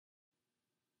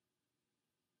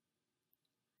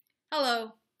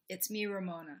Hello, it's me,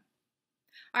 Ramona.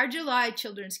 Our July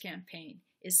children's campaign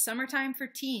is Summertime for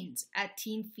Teens at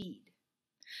TeenFeed.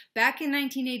 Back in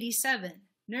 1987,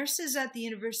 nurses at the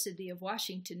University of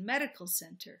Washington Medical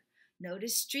Center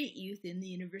noticed street youth in the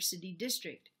University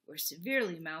District were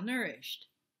severely malnourished.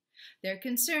 Their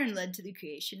concern led to the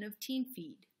creation of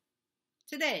TeenFeed.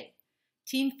 Today,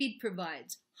 TeenFeed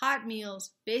provides hot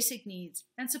meals, basic needs,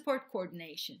 and support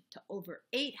coordination to over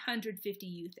 850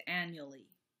 youth annually.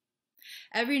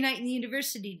 Every night in the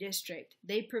University District,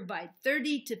 they provide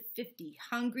 30 to 50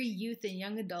 hungry youth and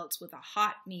young adults with a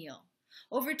hot meal.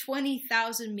 Over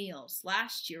 20,000 meals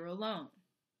last year alone.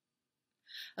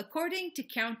 According to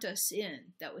Count Us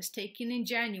In, that was taken in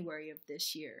January of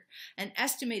this year, an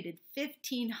estimated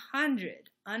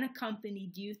 1,500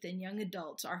 unaccompanied youth and young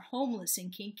adults are homeless in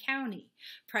King County,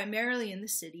 primarily in the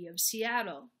city of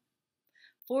Seattle.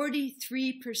 43%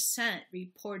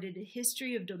 reported a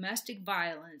history of domestic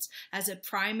violence as a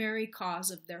primary cause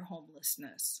of their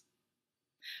homelessness.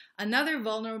 Another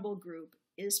vulnerable group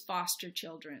is foster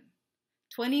children.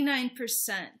 29%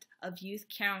 of youth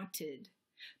counted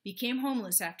became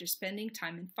homeless after spending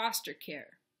time in foster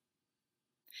care.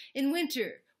 In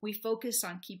winter, we focus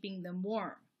on keeping them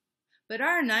warm, but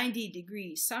our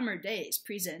 90-degree summer days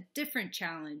present different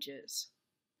challenges.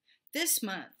 This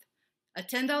month, a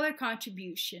 $10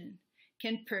 contribution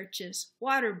can purchase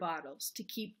water bottles to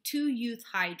keep 2 youth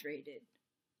hydrated.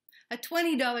 A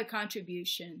 $20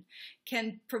 contribution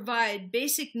can provide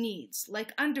basic needs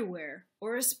like underwear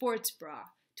or a sports bra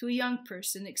to a young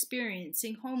person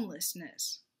experiencing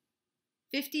homelessness.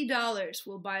 $50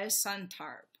 will buy a sun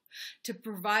tarp to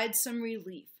provide some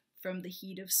relief from the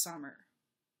heat of summer.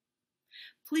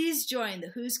 Please join the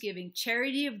Who's Giving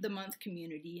Charity of the Month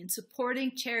community in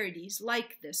supporting charities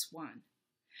like this one.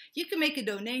 You can make a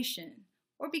donation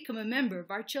or become a member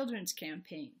of our children's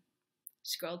campaign.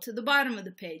 Scroll to the bottom of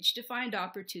the page to find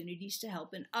opportunities to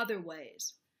help in other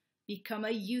ways. Become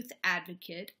a youth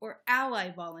advocate or ally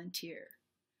volunteer,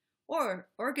 or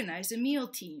organize a meal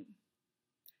team.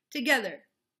 Together,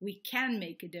 we can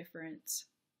make a difference.